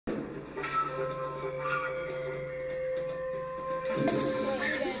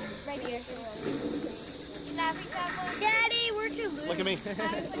Look at me.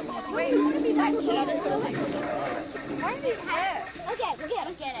 Wait, I want to be that cute. Why are these hair? Okay, I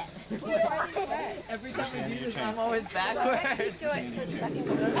don't get it. Every time we do this, I'm always backwards. Do it.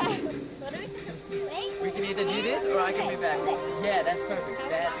 We can either do this or I can be backwards. Yeah, that's perfect.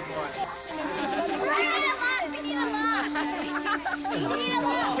 That's smart. We need a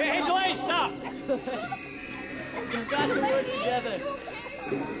lot. Hey, Delay, stop! You've got to work together.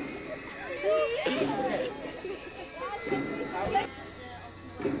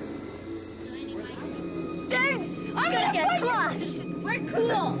 I'm gonna get crushed. We're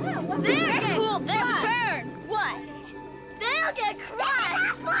cool. They're cool. They're burned. What? They'll get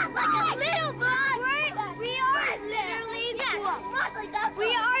crushed. Like a little bug. We are literally cool. We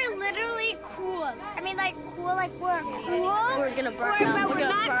are literally cool. I mean, like cool, like we're cool. We're gonna burn up. But we're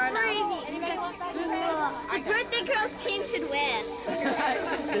not crazy. The birthday girls team should win.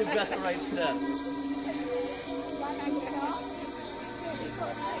 They've got the right stuff.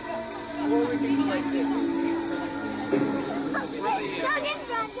 Or we can do like this.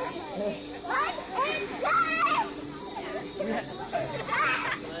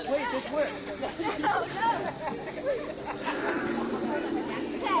 Wait, this works.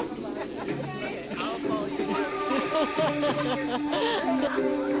 I'll call you.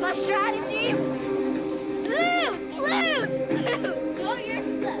 My strategy? Blue! Oh, you're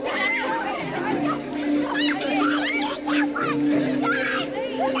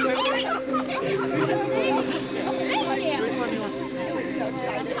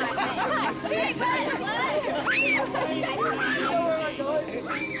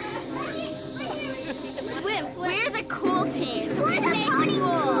We're the cool team. We're the pony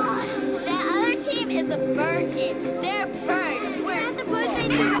cool. The other team is the bird team. They're bird. We're the cool.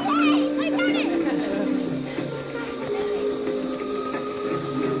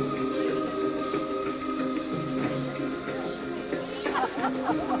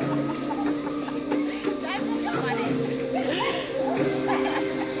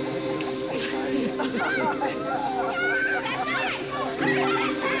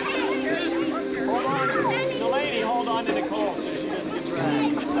 Delaney, hold on to Nicole so she doesn't get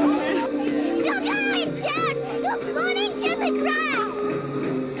dragged. The guys, Dad! The floating to the ground!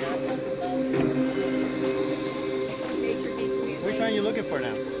 Which one are you looking for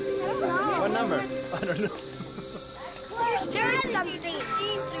now? What number? I don't know. There's something.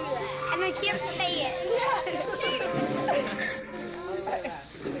 And I can't say it.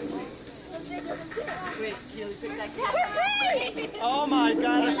 Wait, Keely, pick that cat. We're free! Oh my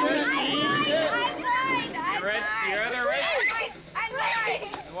God, the first team. I'm Red, you're the red. I'm right.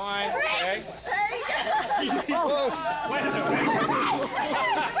 One, okay. Oh, wait a minute.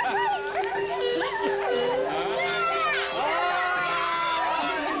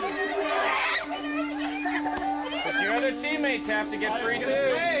 But your other teammates have to get free too.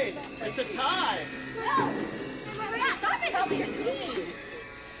 It's a tie. Stop it, help me.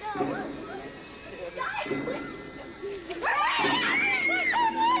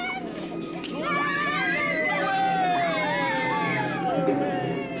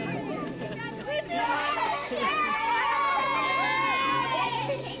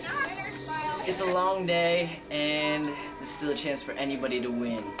 It's a long day, and there's still a chance for anybody to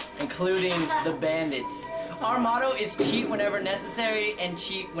win, including the bandits. Our motto is cheat whenever necessary and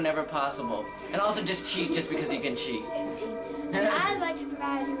cheat whenever possible. And also just cheat just because you can cheat. I'd like to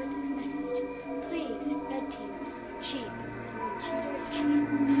provide you with this message. Please, red team, cheat. Cheaters cheat.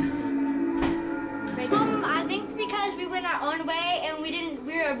 I think because we went our own way and we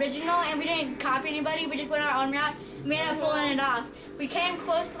were original and we didn't copy anybody, we just went our own route, we ended up pulling it off. We came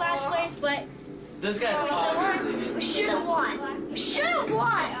close to last place, but Those guys obviously didn't. we should have won. We should have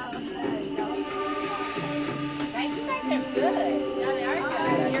won. You guys are good. Yeah, they are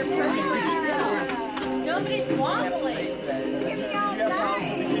good. You're perfectly still. Nobody's wobbling.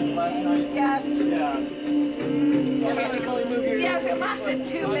 Yes. Yeah. Yes, it lasted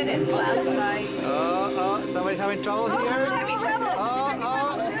 2 minutes last night. Oh, somebody's having trouble here. Having trouble.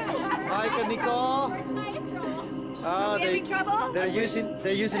 Mike and Nicole. Oh, Having trouble? they're using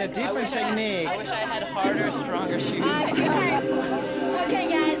a different technique. I wish I had harder, stronger shoes. Okay,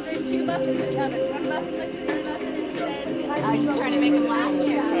 guys, there's two muffins coming. One muffin looks at the other muffin and says, I was just trying to make them laugh.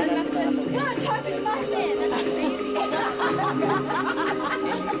 yeah. The other muffin says, no, I'm talking to muffin.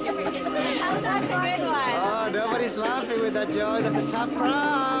 That's a good one. Oh, nobody's laughing with that joke. That's a tough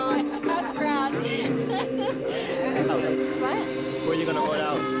crowd. Tough crowd. Who are you gonna vote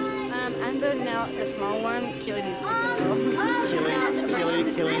out? I'm voting out the small one. Keely needs to go.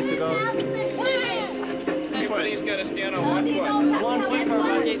 Keely needs to go. Everybody's got to stand on 1 foot. 1 foot per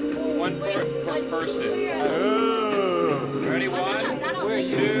bucket. 1 foot per person. Oh. Ready? 1,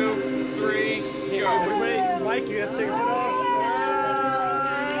 2, 3, go. Wait, Mike, you guys take a foot off.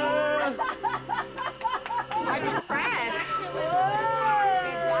 I'm impressed.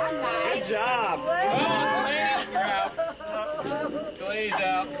 Good job. Oh, Glaze grab. Glaze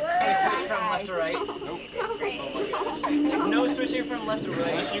out. Switch from left to right. No switching from left to right.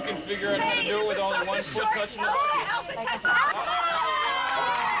 Unless you can figure out how to do it with only one foot touching the bucket.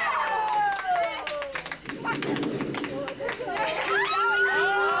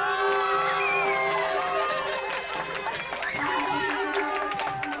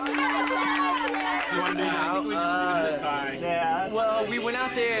 Well, we went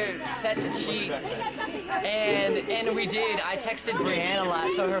out there set to cheat, and we did. I texted Brianna a lot,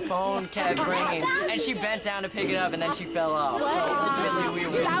 so her phone kept ringing, and she bent down to pick it up, and then she fell off. So ultimately,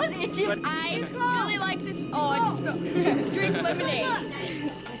 we Dude, I win. was itching. I really like this. Oh, I just drink lemonade.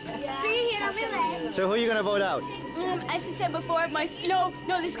 So who are you gonna vote out? As you said before, no,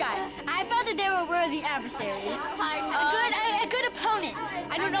 this guy. I felt that they were worthy adversaries. A good opponent.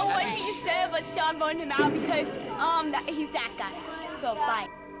 I don't know what he just said, but Sean voted him out because he's that guy. So bye.